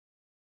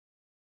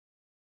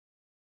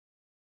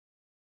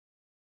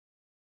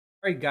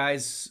All right,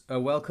 guys,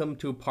 welcome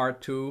to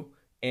part two.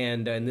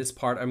 And in this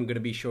part, I'm going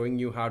to be showing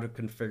you how to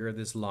configure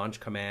this launch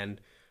command.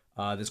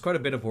 There's quite a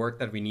bit of work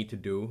that we need to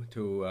do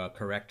to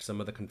correct some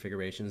of the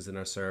configurations in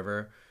our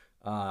server,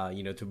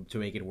 to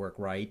make it work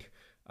right.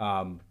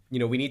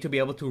 We need to be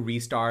able to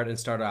restart and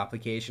start our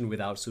application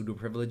without sudo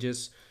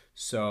privileges.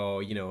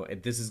 So,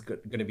 this is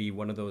going to be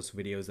one of those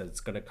videos that's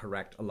going to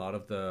correct a lot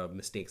of the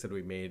mistakes that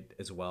we made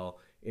as well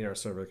in our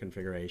server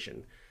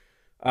configuration.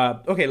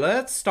 Okay,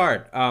 let's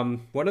start.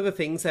 One of the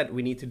things that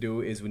we need to do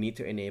is we need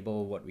to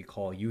enable what we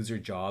call user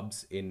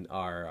jobs in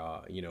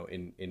our,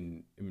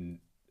 in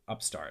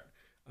Upstart.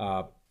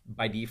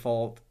 By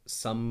default,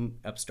 some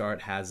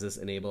Upstart has this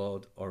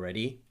enabled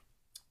already.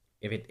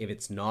 If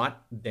it's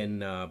not,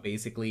 then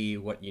basically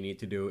what you need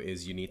to do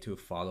is you need to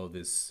follow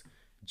this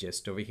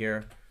gist over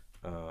here,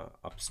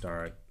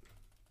 Upstart.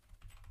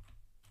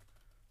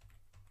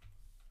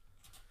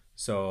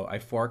 So I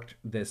forked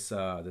this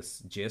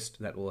gist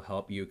that will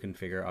help you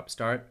configure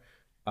Upstart.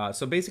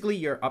 So basically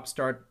your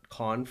Upstart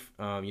conf,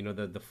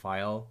 the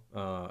file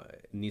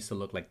needs to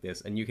look like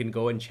this, and you can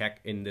go and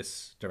check in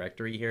this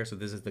directory here. So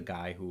this is the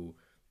guy who,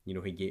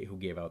 who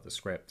gave out the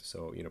script.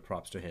 So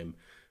props to him.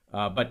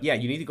 But yeah,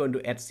 you need to go into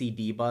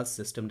etcdbus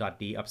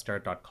system.d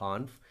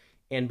upstart.conf,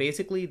 and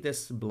basically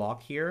this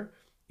block here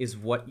is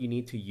what you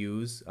need to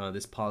use,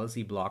 this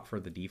policy block for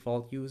the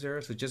default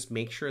user. So just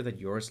make sure that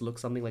yours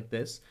looks something like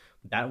this.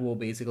 That will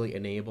basically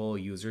enable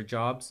user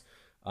jobs.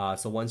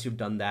 So once you've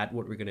done that,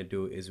 what we're going to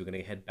do is we're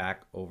going to head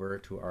back over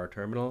to our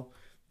terminal,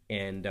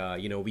 and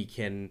we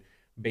can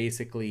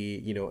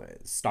basically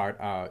start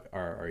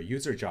our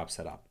user job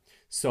setup.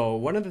 So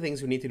one of the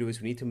things we need to do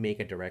is we need to make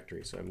a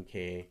directory. So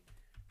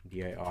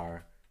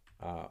mkdir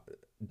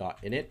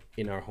 .init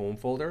in our home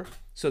folder.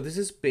 So this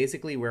is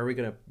basically where we're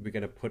gonna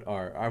put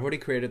our. I've already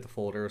created the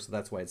folder, so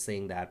that's why it's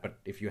saying that. But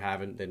if you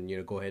haven't, then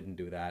go ahead and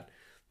do that.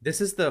 This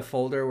is the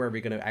folder where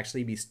we're gonna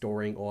actually be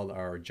storing all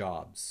our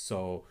jobs.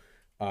 So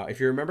if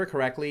you remember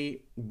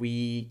correctly,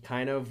 we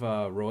kind of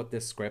wrote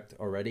this script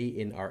already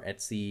in our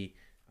etc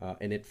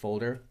init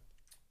folder.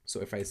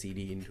 So if I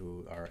cd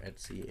into our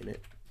etc init,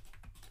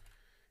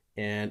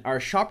 and our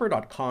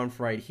shopper.conf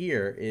right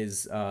here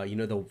is,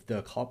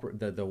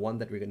 the one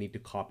that we're gonna need to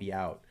copy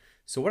out.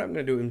 So what I'm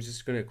gonna do, I'm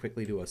just gonna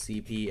quickly do a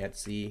cp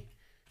etc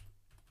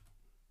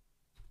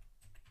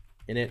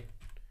init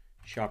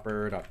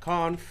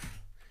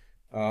shopper.conf,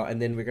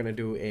 and then we're gonna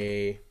do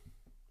a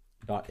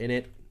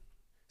 .init.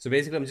 So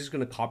basically, I'm just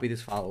gonna copy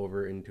this file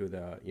over into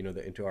the,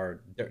 into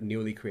our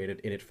newly created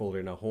init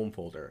folder in our home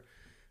folder.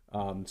 So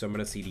I'm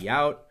gonna cd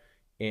out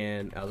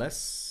and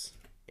ls,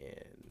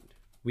 and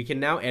we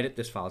can now edit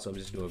this file. So I'm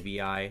just doing a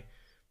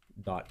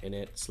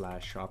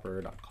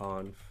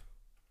vi.init/shopper.conf.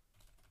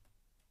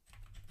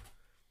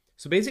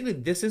 So basically,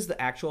 this is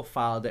the actual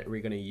file that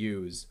we're going to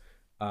use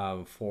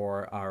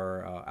for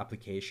our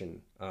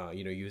application,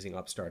 using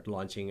Upstart,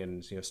 launching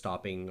and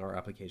stopping our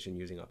application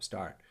using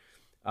Upstart.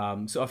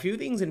 So a few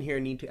things in here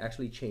need to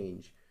actually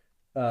change.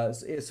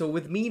 So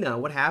with Mina,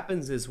 what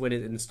happens is when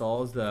it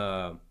installs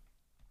our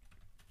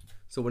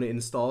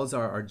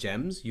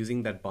gems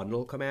using that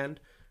bundle command,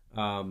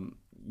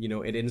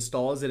 it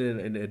installs it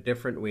in a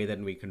different way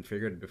than we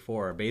configured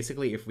before.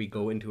 Basically, if we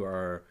go into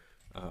our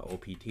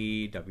opt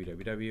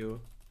www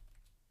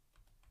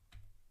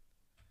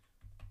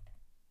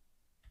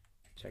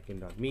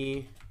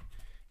checkin.me,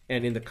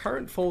 and in the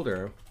current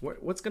folder, what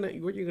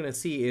you're gonna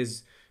see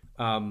is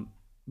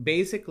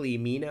basically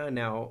Mina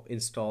now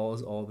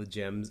installs all the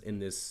gems in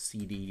this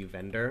cd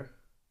vendor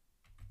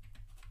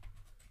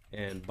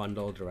and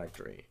bundle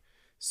directory.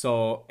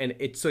 So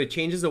it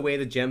changes the way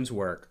the gems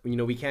work.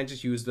 We can't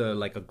just use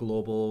like a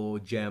global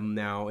gem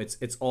now.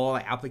 It's all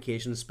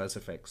application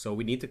specific. So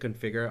we need to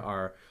configure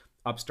our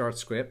Upstart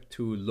script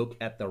to look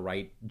at the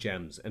right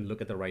gems and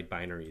look at the right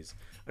binaries.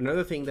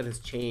 Another thing that has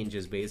changed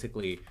is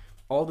basically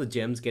all the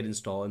gems get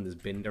installed in this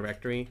bin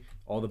directory,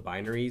 all the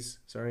binaries,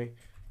 sorry.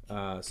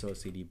 So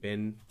cd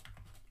bin.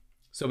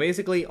 So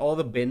basically all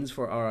the bins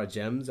for our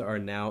gems are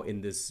now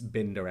in this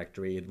bin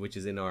directory, which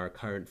is in our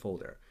current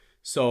folder.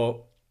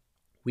 So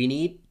we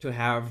need to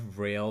have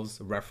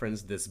Rails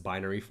reference this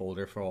binary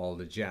folder for all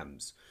the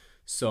gems.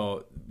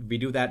 So we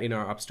do that in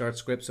our Upstart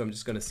script. So I'm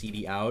just going to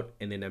cd out,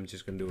 and then I'm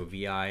just going to do a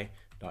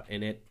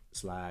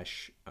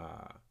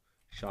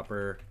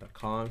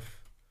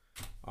vi.init/shopper.conf.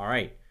 All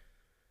right.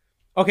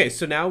 Okay,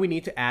 so now we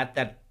need to add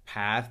that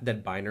path,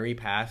 that binary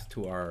path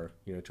to our,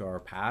 to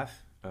our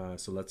path.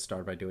 So let's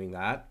start by doing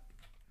that.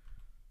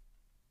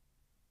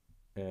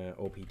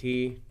 Opt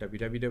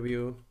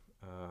www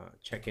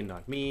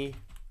checkin.me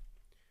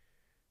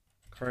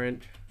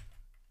current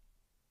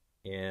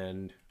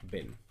and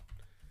bin.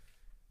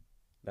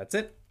 That's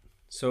it.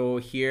 So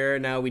here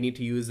now we need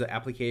to use the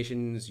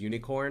application's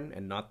unicorn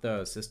and not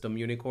the system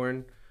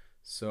unicorn.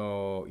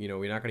 So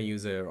we're not going to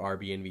use the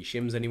rbnv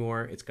shims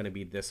anymore. It's going to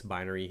be this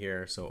binary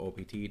here. So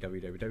opt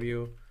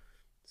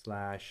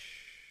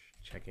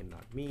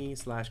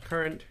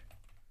www/checkin.me/current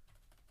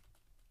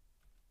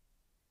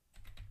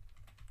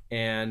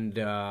and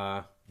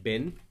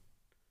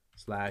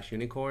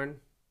bin/unicorn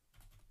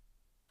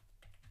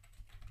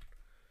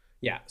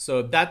Yeah,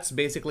 so that's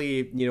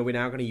basically, we're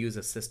now going to use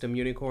a system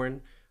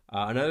unicorn.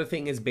 Another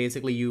thing is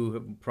basically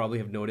you probably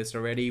have noticed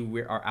already,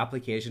 our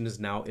application is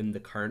now in the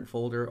current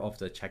folder of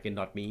the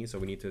checkin.me, so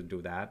we need to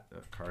do that,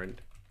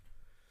 current.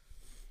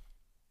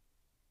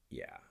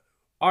 Yeah.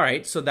 All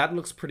right, so that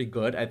looks pretty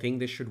good. I think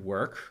this should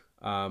work.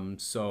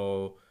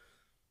 So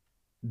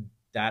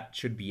that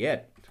should be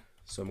it.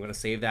 So I'm going to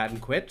save that and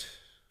quit.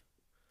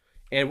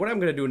 And what I'm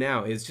going to do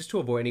now is just to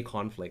avoid any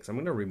conflicts, I'm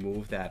going to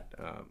remove that,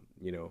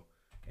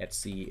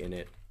 etc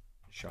init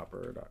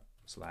shopper dot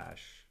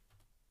slash,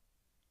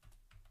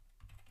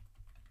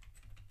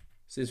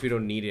 since we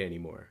don't need it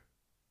anymore.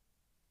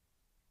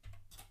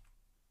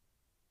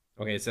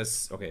 Okay, it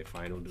says, okay,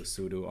 fine, we'll do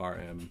sudo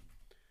rm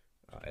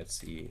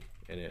etc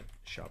init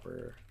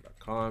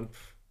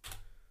shopper.conf.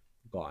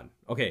 Gone.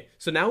 Okay,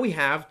 so now we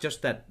have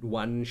just that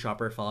one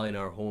shopper file in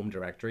our home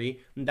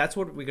directory, and that's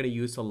what we're going to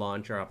use to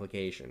launch our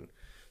application.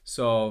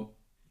 So,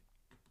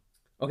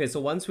 okay, so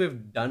once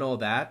we've done all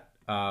that,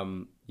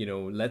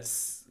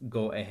 let's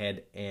go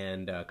ahead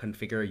and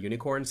configure a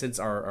unicorn. Since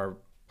our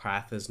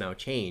path has now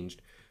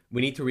changed,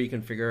 we need to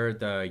reconfigure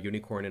the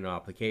unicorn in our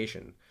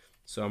application.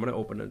 So I'm going to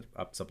open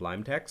up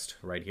Sublime Text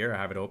right here. I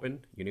have it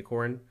open,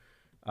 unicorn.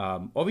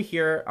 Over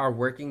here, our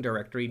working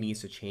directory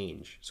needs to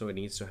change. So it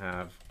needs to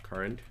have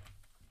current.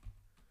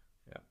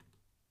 Yeah.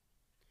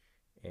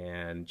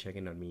 And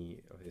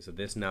checkin.me. Okay, so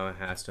this now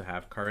has to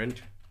have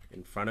current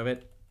in front of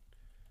it.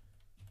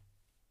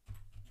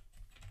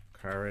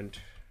 Current.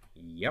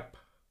 Yep.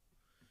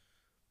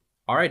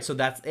 All right, so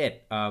that's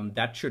it.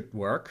 That should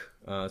work.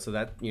 So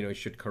that,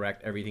 should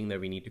correct everything that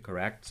we need to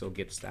correct. So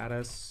git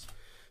status.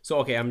 So,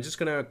 okay, I'm just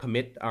going to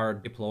commit our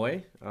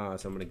deploy.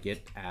 So I'm going to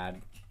git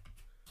add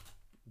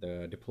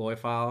the deploy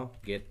file,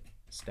 git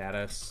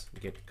status,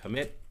 git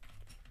commit,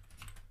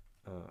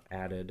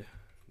 added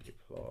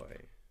deploy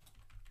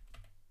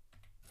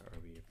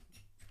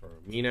for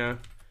Mina,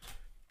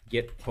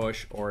 git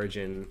push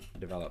origin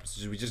develops.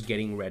 So we're just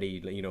getting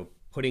ready,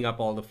 putting up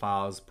all the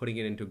files, putting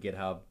it into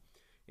GitHub,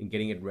 and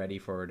getting it ready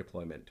for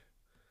deployment.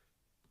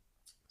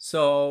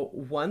 So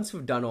once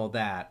we've done all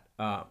that,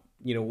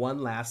 one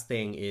last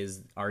thing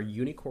is our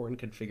unicorn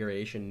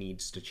configuration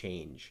needs to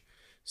change.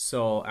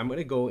 So I'm going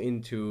to go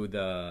into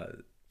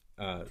the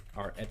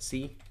our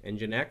Etsy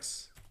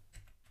Nginx.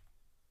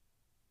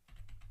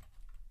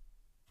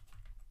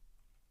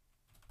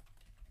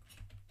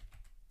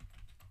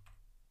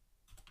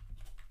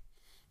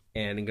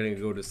 And I'm going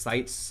to go to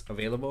sites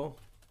available.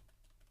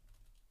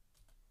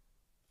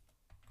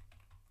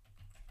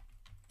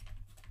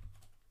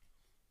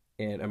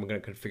 And I'm going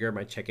to configure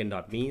my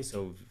checkin.me.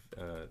 So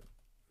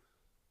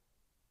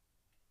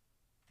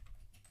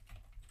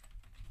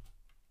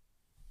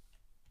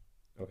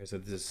okay, so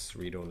this is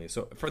read only.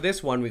 So for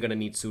this one, we're going to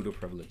need sudo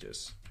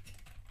privileges.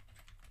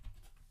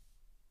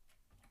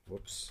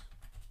 Whoops.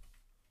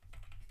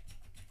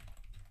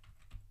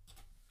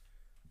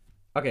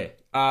 Okay,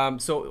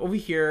 so over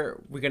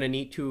here, we're going to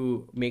need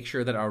to make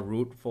sure that our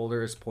root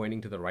folder is pointing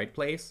to the right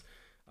place.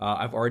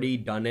 I've already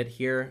done it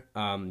here.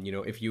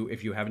 If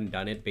you haven't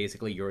done it,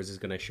 basically yours is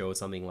going to show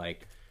something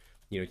like,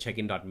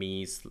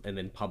 checkin.me and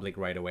then public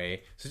right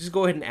away. So just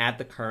go ahead and add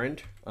the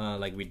current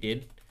like we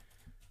did.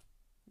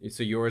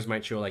 So yours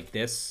might show like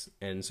this.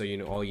 And so,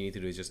 all you need to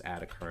do is just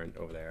add a current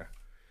over there.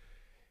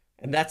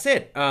 And that's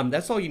it.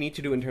 That's all you need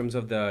to do in terms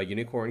of the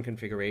unicorn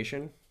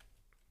configuration.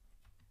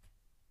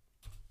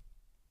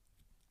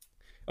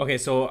 Okay,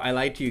 so I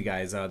lied to you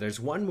guys. There's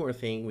one more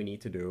thing we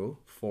need to do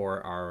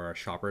for our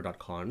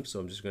shopper.conf. So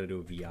I'm just going to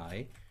do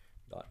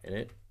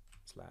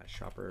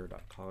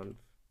vi.init/shopper.conf.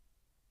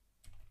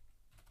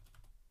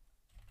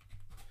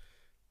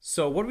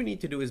 So what we need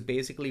to do is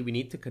basically we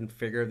need to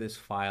configure this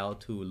file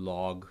to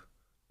log,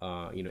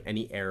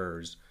 any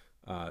errors.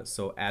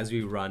 So as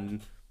we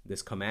run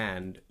this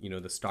command,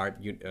 the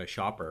start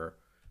shopper,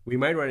 we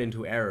might run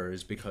into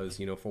errors because,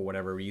 for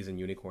whatever reason,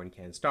 unicorn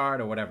can't start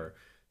or whatever.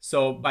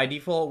 So by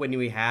default, when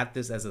we had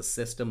this as a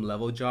system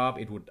level job,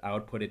 it would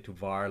output it to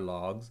var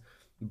logs,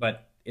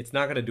 but it's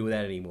not going to do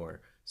that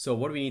anymore. So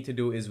what we need to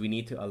do is we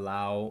need to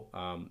allow,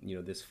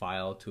 this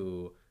file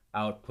to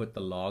output the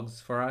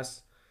logs for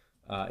us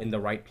in the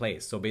right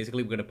place. So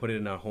basically, we're going to put it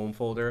in our home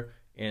folder,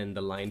 and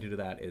the line to do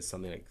that is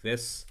something like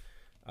this.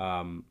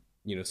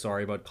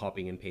 Sorry about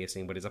copying and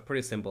pasting, but it's a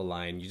pretty simple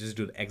line. You just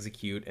do the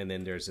execute, and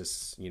then there's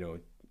this,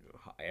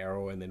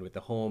 arrow, and then with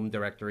the home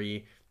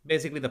directory,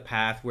 basically the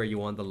path where you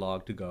want the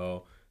log to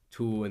go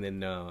to, and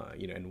then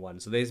and one.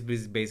 So this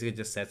basically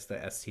just sets the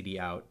std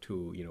out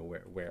to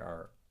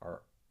where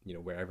our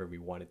wherever we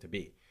want it to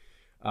be.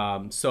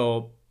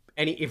 So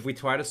if we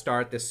try to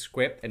start this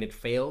script and it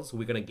fails,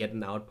 we're gonna get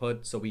an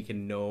output so we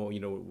can know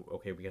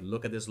okay, we can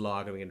look at this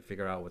log and we can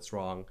figure out what's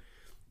wrong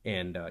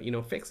and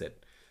fix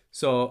it.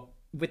 So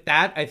with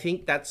that, I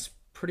think that's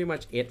pretty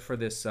much it for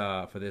this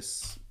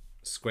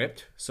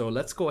script. So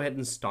let's go ahead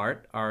and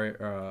start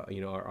our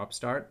our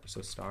Upstart.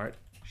 So start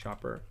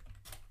shopper.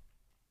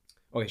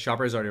 Okay,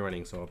 shopper is already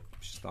running, so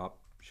stop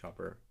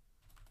shopper.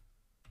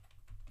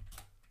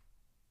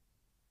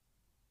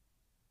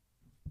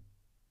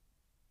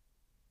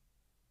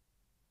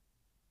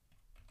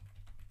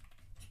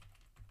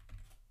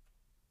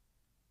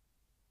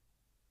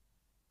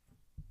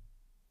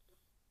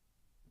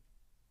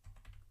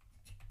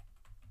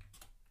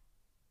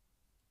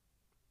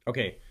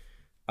 Okay.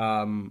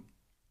 Um,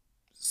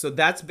 so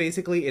that's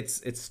basically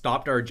it's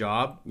stopped our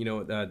job.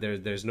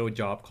 There's no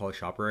job called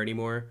shopper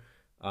anymore.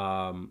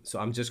 So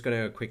I'm just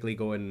gonna quickly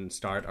go and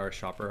start our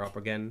shopper up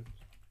again,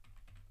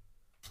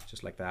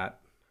 just like that.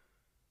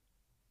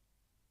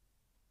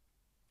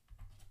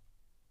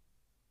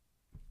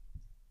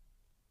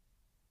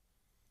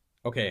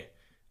 Okay.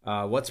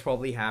 What's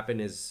probably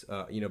happened is,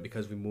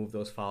 because we moved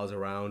those files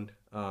around,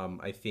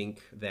 I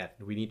think that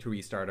we need to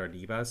restart our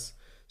dbus.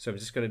 So I'm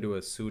just going to do a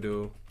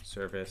sudo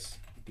service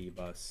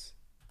dbus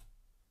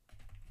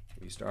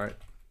restart.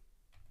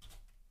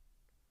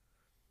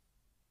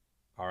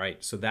 All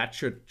right, so that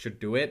should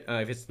do it.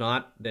 If it's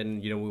not,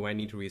 then we might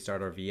need to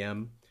restart our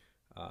VM.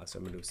 So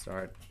I'm going to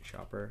start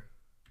shopper,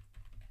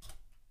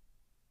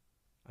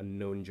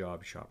 unknown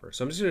job shopper.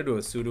 So I'm just going to do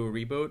a sudo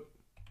reboot.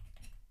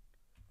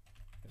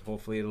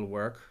 Hopefully it'll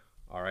work.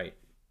 All right.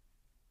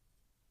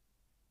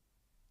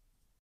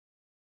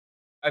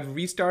 I've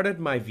restarted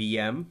my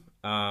VM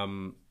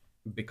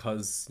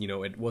because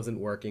it wasn't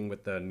working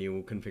with the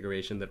new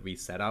configuration that we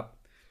set up.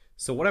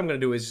 So what I'm gonna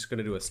do is just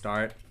gonna do a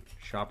start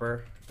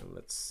shopper, and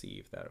let's see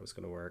if that was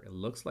gonna work. It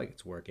looks like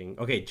it's working.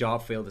 Okay,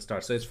 job failed to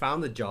start. So it's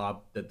found the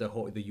job that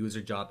the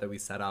user job that we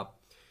set up,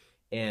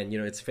 and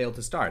it's failed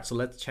to start. So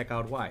let's check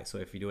out why. So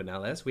if we do an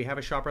ls, we have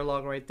a shopper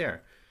log right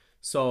there.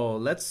 So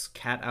let's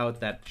cat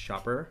out that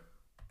shopper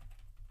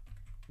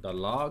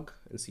log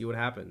and see what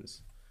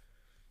happens.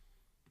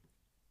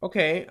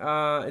 Okay,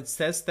 it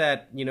says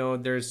that,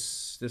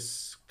 there's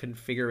this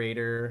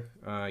configurator,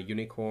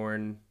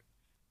 unicorn,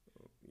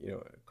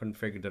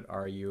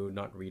 config.ru,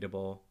 not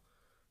readable.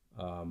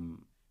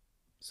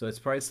 So it's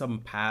probably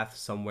some path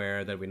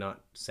somewhere that we're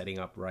not setting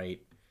up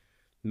right.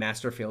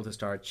 Master failed to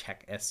start,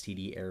 check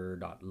std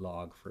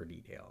error.log for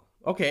detail.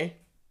 Okay,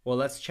 well,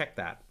 let's check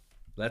that.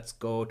 Let's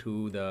go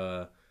to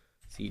the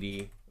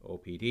cd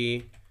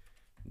opd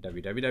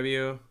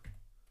www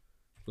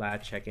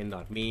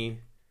checkin.me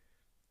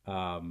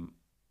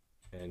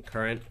and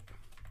current,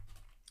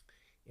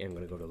 and I'm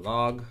going to go to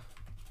log,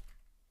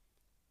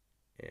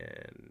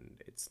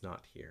 and it's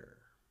not here.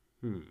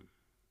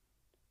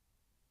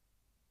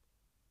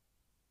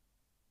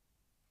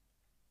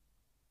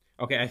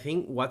 Okay, I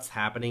think what's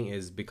happening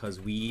is because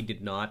we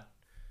did not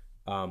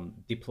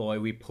deploy,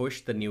 we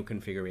pushed the new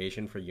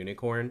configuration for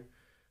Unicorn,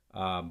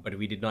 but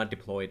we did not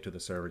deploy it to the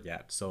server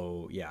yet.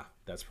 So yeah,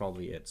 that's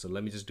probably it. So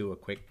let me just do a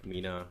quick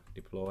Mina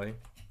deploy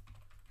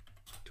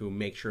to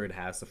make sure it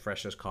has the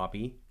freshest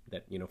copy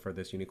that, for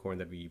this Unicorn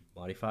that we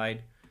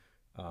modified,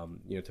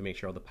 to make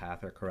sure all the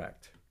paths are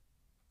correct.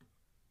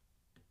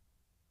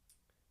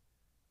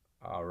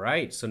 All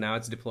right, so now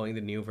it's deploying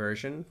the new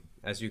version.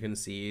 As you can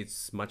see,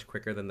 it's much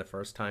quicker than the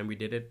first time we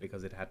did it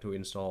because it had to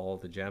install all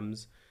the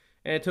gems.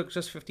 And it took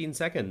just 15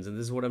 seconds. And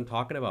this is what I'm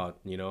talking about,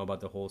 about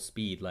the whole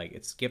speed. Like,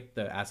 it skipped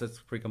the assets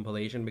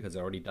pre-compilation because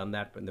I already done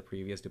that in the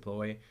previous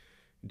deploy.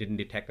 Didn't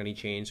detect any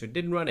change, so it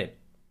didn't run it.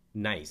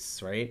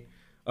 Nice, right?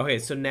 Okay,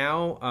 so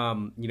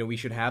now, we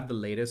should have the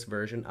latest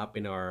version up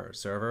in our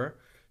server.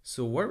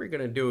 So what we're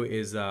going to do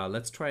is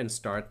let's try and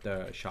start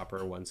the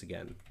shopper once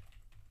again.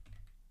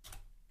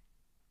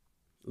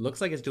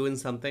 Looks like it's doing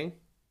something.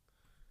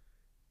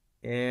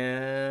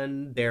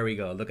 And there we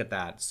go. Look at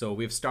that. So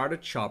we've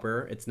started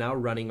shopper. It's now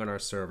running on our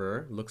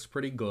server. Looks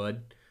pretty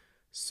good.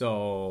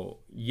 So,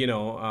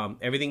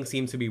 everything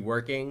seems to be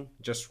working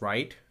just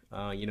right.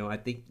 I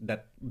think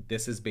that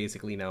this is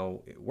basically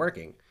now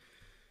working.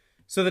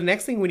 So the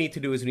next thing we need to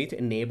do is we need to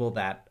enable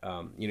that,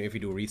 if you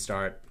do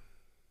restart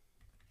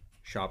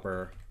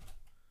shopper,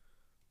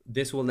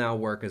 this will now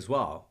work as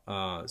well.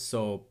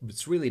 So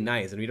it's really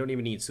nice, and we don't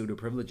even need sudo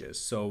privileges.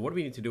 So what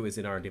we need to do is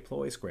in our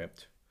deploy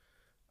script.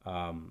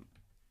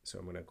 So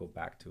I'm going to go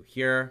back to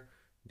here,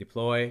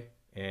 deploy,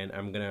 and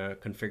I'm going to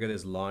configure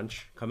this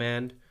launch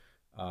command.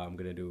 I'm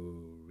going to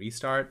do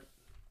restart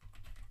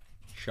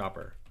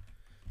shopper.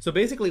 So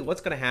basically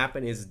what's going to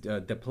happen is the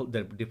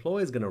deploy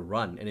is going to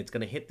run, and it's going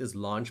to hit this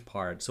launch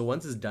part. So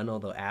once it's done all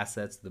the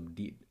assets, the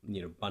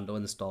bundle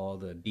install,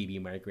 the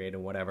DB migrate,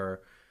 and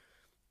whatever,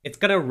 it's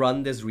going to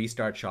run this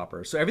restart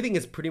shopper. So everything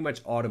is pretty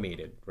much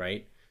automated,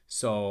 right?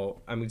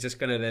 So I'm just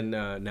going to then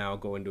now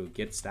go into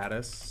git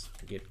status,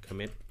 git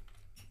commit,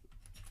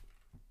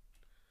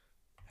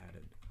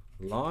 added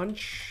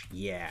launch.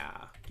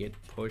 Yeah, git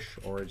push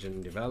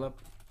origin develop.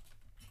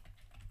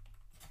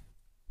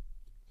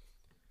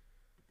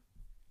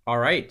 All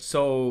right,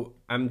 so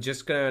I'm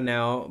just gonna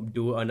now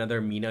do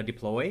another Mina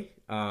deploy,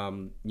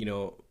 and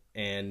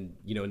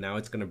now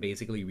it's gonna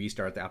basically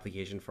restart the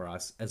application for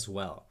us as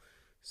well.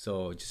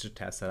 So just to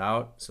test that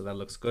out, so that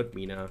looks good.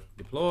 Mina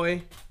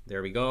deploy,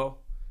 there we go.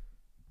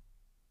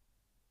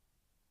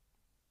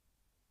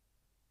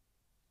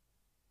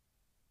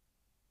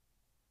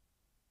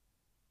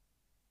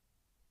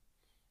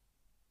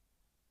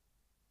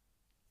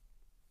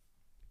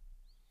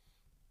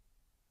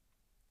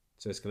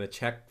 So it's going to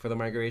check for the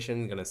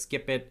migration, going to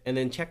skip it, and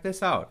then check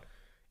this out.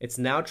 It's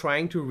now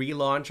trying to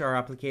relaunch our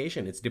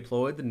application. It's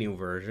deployed the new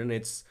version.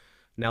 It's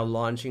now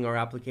launching our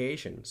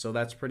application. So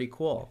that's pretty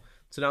cool.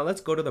 So now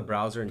let's go to the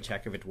browser and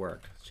check if it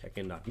worked.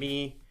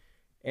 Check-in.me.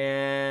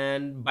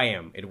 And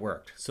bam, it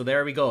worked. So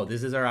there we go.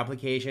 This is our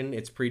application.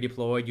 It's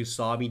pre-deployed. You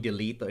saw me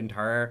delete the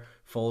entire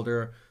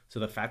folder. So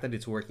the fact that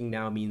it's working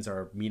now means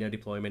our Mina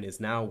deployment is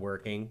now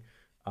working.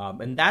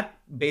 And that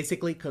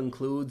basically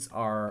concludes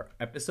our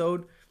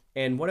episode.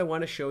 And what I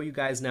want to show you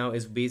guys now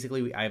is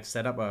basically I've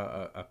set up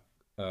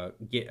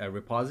a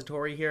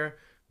repository here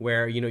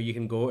where you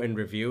can go and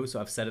review.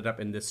 So I've set it up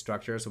in this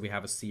structure. So we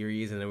have a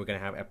series, and then we're going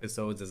to have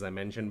episodes, as I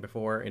mentioned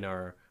before in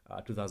our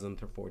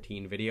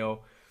 2014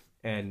 video.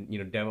 And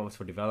DevOps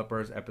for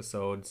developers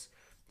episodes,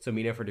 so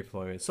Mina for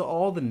deployment. So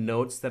all the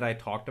notes that I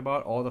talked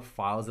about, all the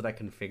files that I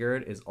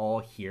configured is all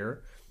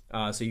here.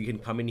 So you can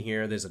come in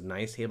here. There's a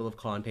nice table of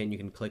content you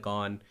can click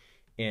on,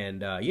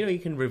 and you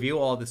can review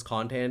all this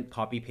content,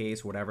 copy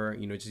paste, whatever,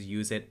 just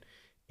use it.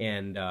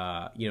 And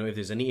if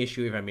there's any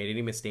issue, if I made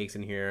any mistakes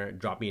in here,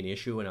 drop me an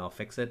issue and I'll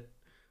fix it.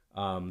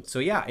 So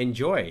yeah,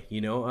 enjoy.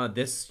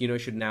 This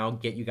should now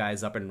get you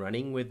guys up and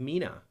running with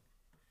Mina.